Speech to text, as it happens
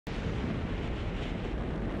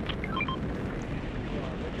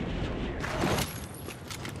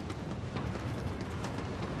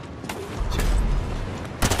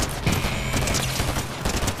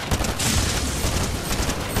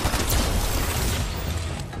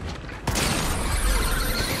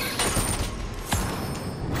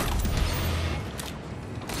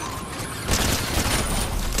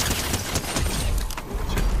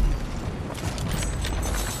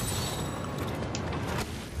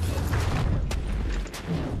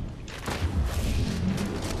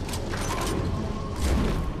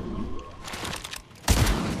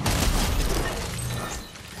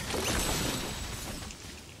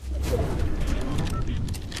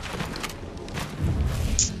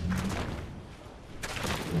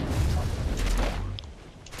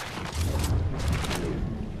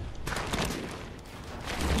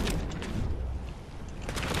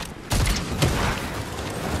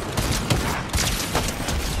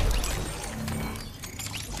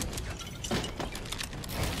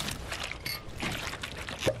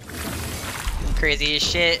crazy as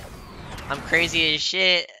shit. I'm crazy as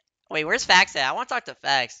shit. Wait, where's Fax at? I want to talk to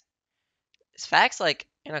Fax. Is Fax, like,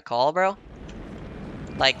 in a call, bro?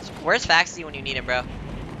 Like, where's Faxy when you need him, bro?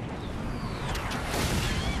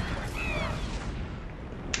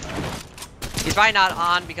 He's probably not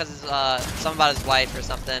on because it's, something about his wife or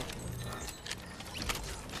something.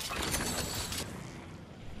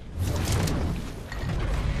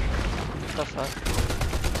 What the fuck?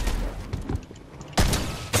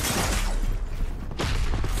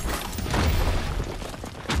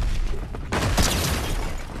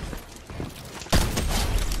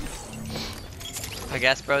 I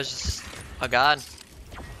guess bro's just a god.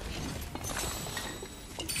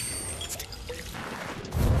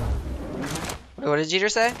 Wait, what did Jeter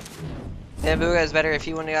say? Yeah, Bugha is better if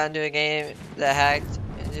he wouldn't have gotten into a game that hacked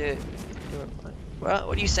into. What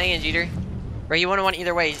are you saying, Jeter? Bro, he wouldn't have won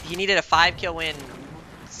either way. He needed a 5-kill win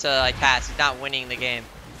to like pass. He's not winning the game.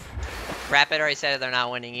 Rapid already said they're not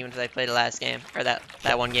winning, even if they played the last game or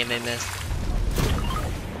that one game they missed. You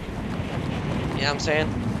know what I'm saying?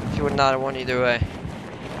 He would not have won either way.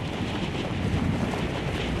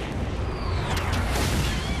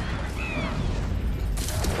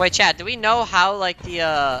 Wait, chat, do we know how like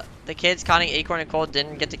the kids conning Acorn and Cold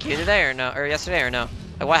didn't get the queue today or no, or yesterday or no?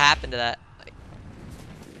 Like what happened to that? Like,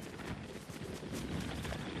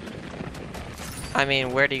 I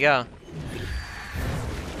mean, where'd he go?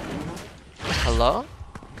 Hello?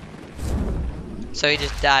 So he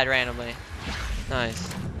just died randomly. Nice.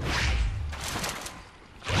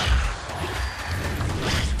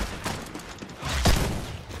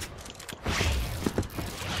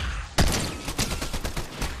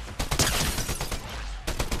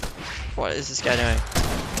 What is this guy doing?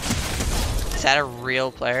 Is that a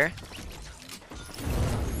real player?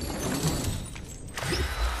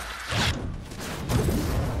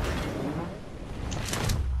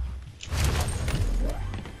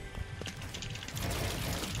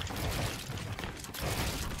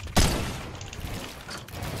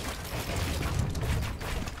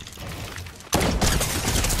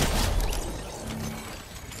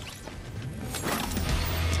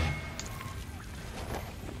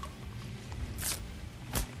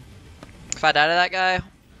 If I died to that guy,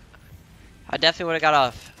 I definitely would have got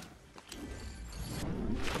off.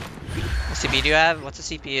 What CPU do you have? What's a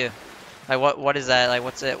CPU? Like what is that? Like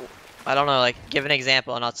what's it? I don't know, like give an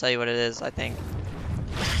example and I'll tell you what it is, I think.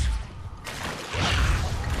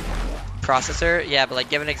 Processor? Yeah, but like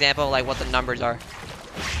give an example of like what the numbers are.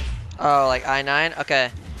 Oh, like i9? Okay.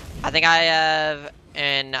 I think I have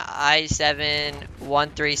an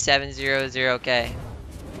i7-13700K.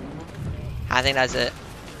 I think that's it.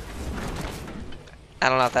 I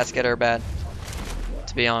don't know if that's good or bad,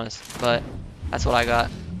 to be honest, but that's what I got.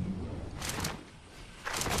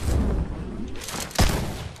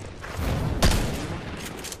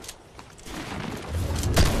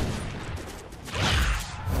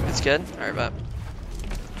 It's good? Alright, but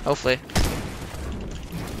hopefully.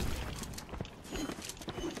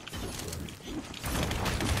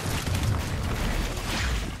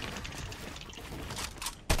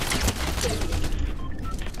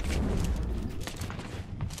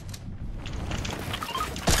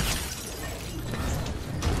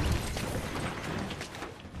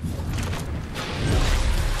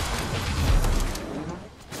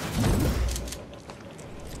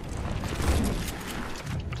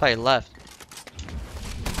 Probably left.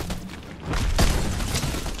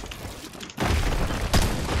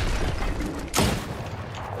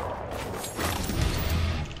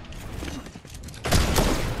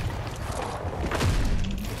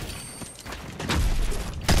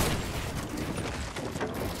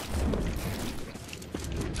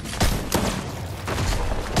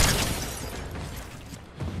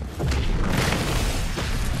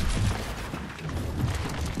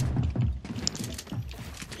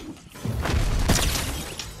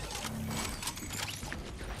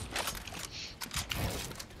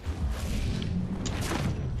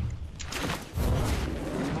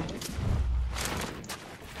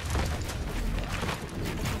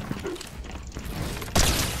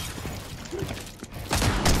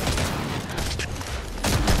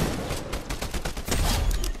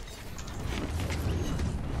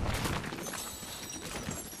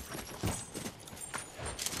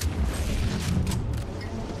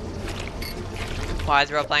 Why is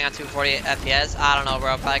bro playing on 240 FPS? I don't know,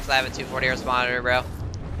 bro. Probably because I have a 240 Hz monitor, bro.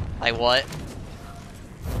 Like what?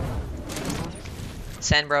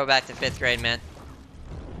 Send bro back to 5th grade, man.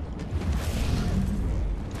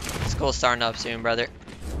 School's starting up soon, brother.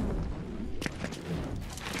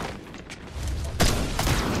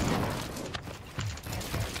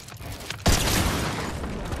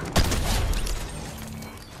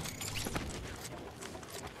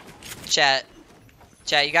 Chat,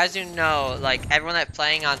 you guys do know, like, everyone that's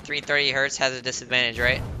playing on 330 hertz has a disadvantage,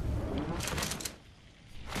 right?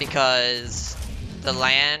 Because the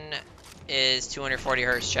LAN is 240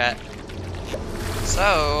 hertz, chat.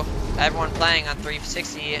 So, everyone playing on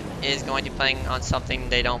 360 is going to be playing on something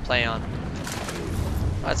they don't play on.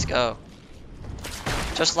 Let's go.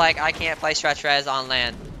 Just like I can't play stretch res on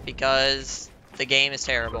LAN because the game is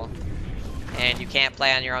terrible. And you can't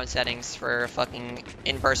play on your own settings for a fucking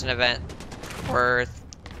in-person event worth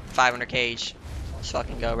 500k each. Just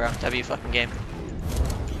fucking go, bro. W fucking game.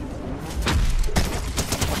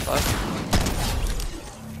 What the fuck?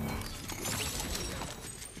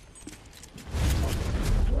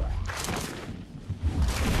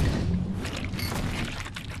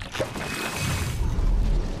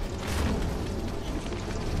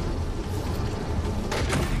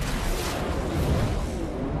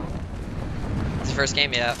 It's the first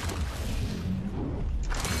game yet.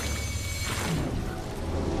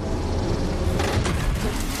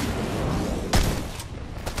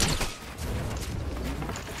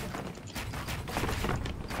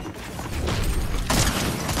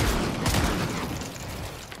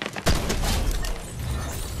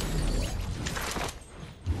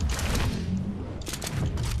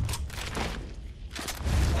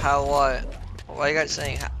 How what? What are you guys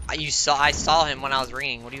saying? I saw him when I was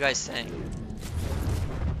ringing. What are you guys saying?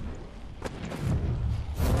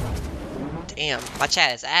 Damn, my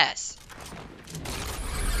chat is ass.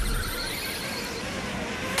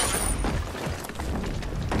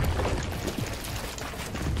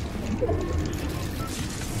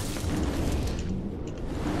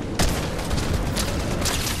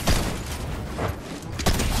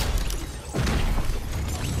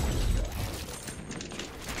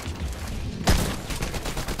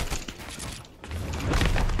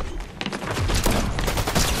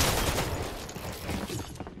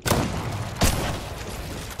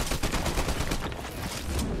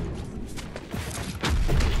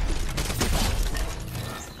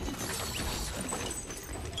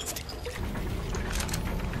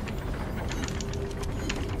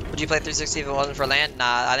 Would you play 360 if it wasn't for LAN?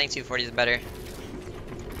 Nah, I think 240 is better.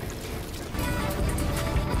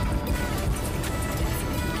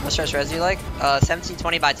 What stretch res do you like?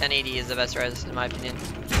 1720 by 1080 is the best res in my opinion.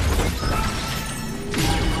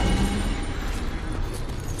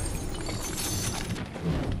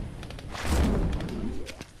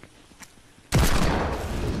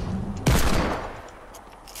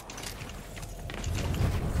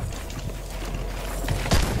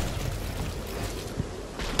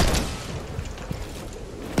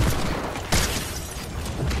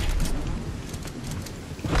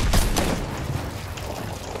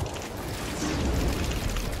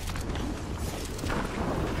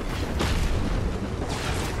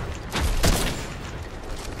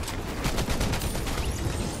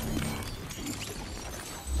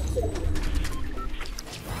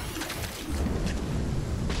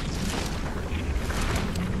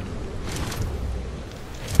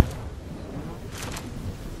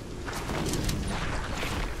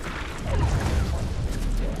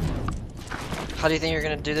 How do you think you're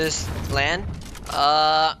gonna do this, LAN?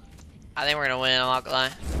 I think we're gonna win, I'm not gonna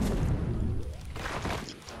lie.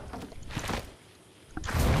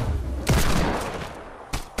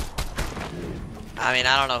 I mean,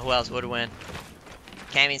 I don't know who else would win.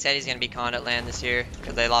 Cammy said he's gonna be conned at LAN this year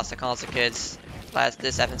because they lost to Console Kids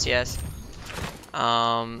this FNCS.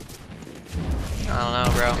 I don't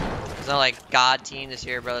know, bro. There's no like god team this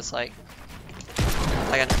year, bro. It's like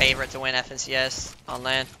a favorite to win FNCS on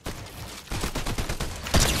LAN.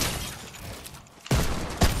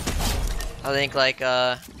 I think like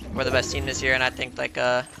we're the best team this year, and I think like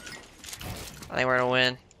I think we're gonna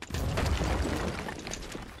win.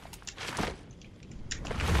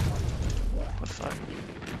 What the fuck?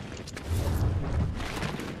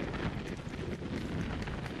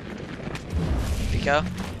 Pico?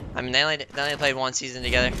 I mean, they only played one season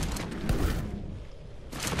together.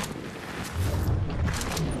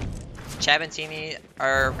 Chab and Teamy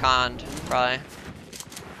are conned, probably.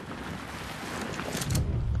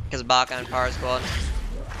 Because Bugha and Power Squad.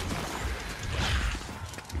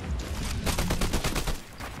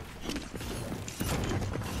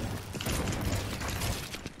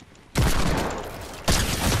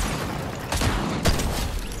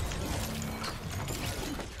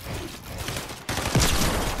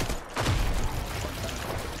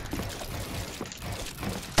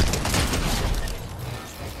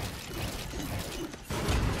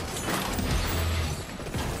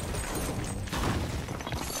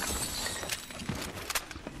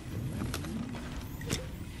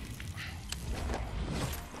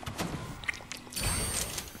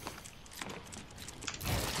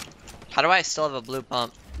 How do I still have a blue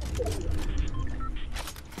pump?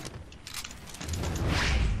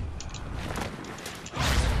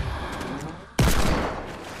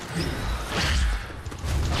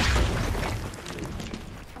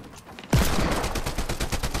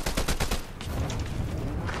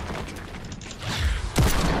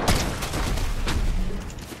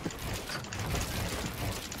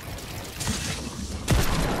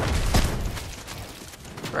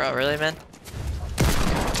 Bro, really, man?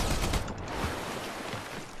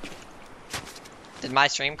 Did my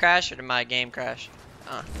stream crash or did my game crash?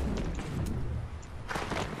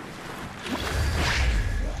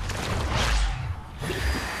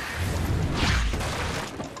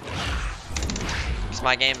 Is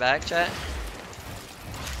my game back, chat?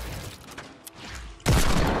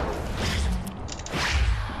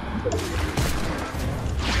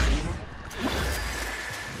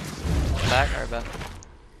 Back or back?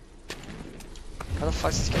 Where the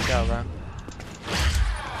fuck's this kid go, bro?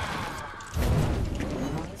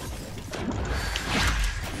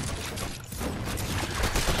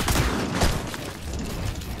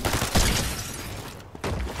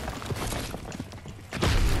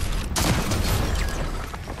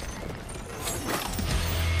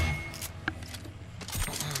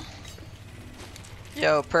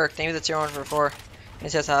 Yo, Perk, thank you for the tier 1 for 4. He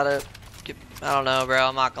says how to get, I don't know, bro,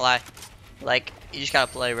 I'm not gonna lie. Like, you just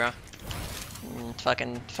gotta play, bro.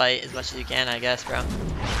 Fucking fight as much as you can, I guess, bro.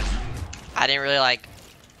 I didn't really, like,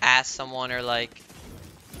 ask someone or, like,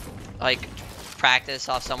 practice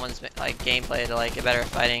off someone's, like, gameplay to, like, get better at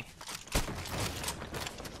fighting.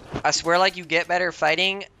 I swear, like, you get better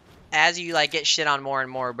fighting as you, like, get shit on more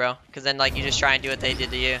and more, bro. Because then, like, you just try and do what they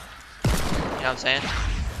did to you. You know what I'm saying?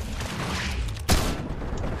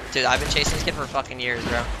 Dude, I've been chasing this kid for fucking years,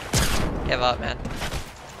 bro. Give up, man.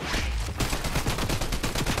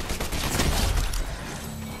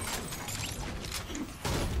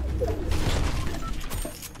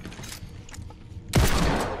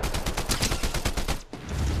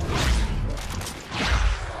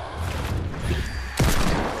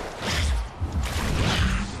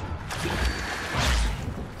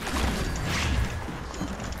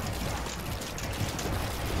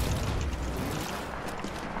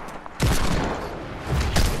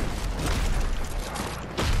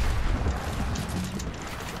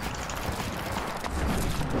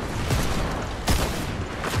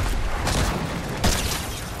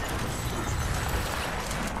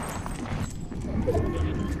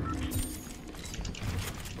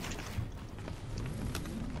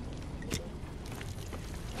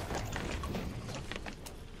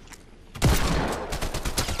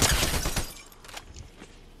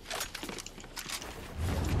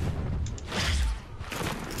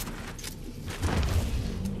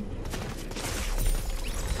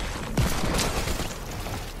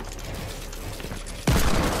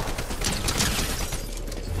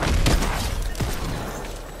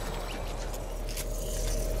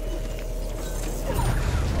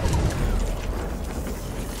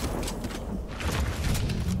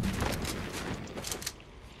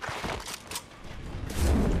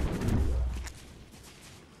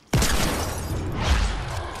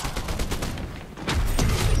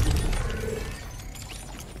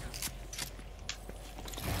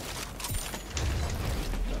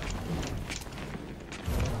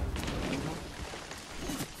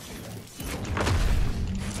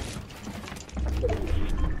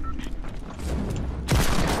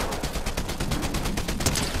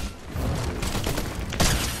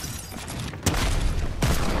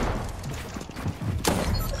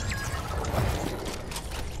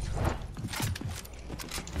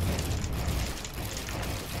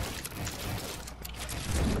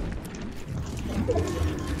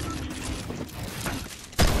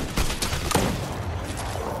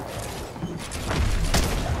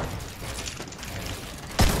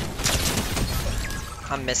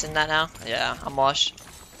 I'm missing that now? Yeah, I'm washed.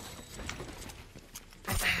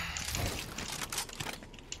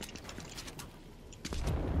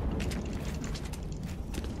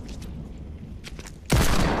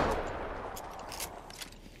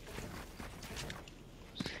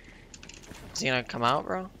 Is he gonna come out,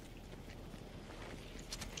 bro? Where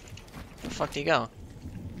the fuck did he go?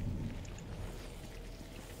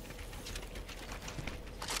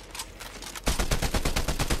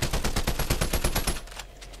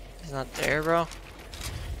 He's not there, bro.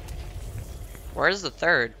 Where's the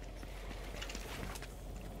third?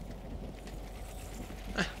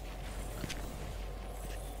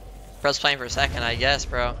 Bro's playing for a second, I guess,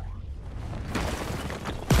 bro.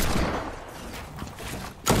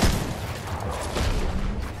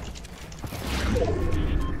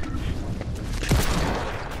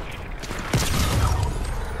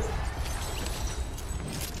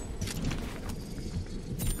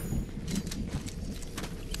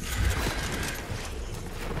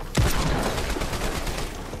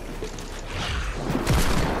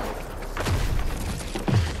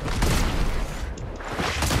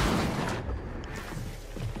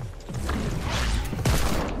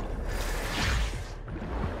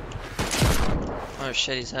 Oh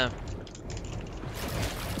shit, he's him.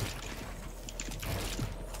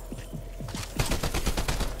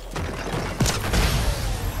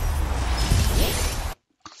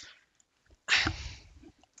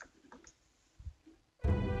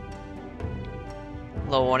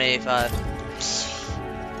 Low 185.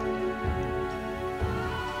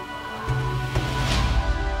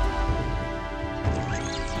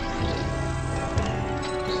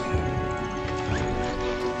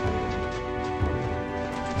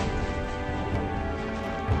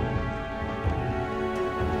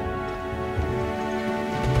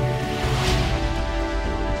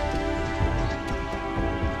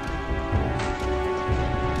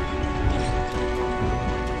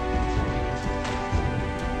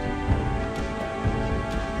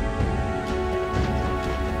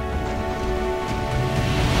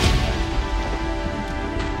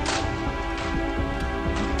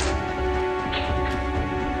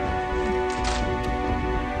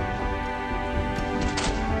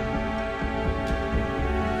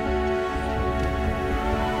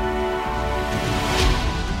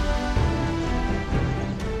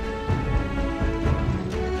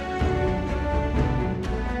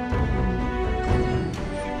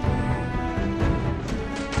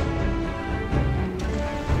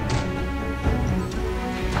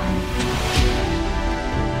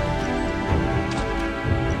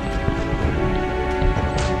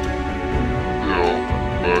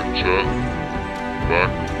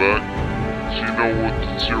 Back. So you know what the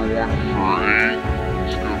tier 1 for 8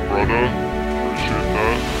 is good, brother?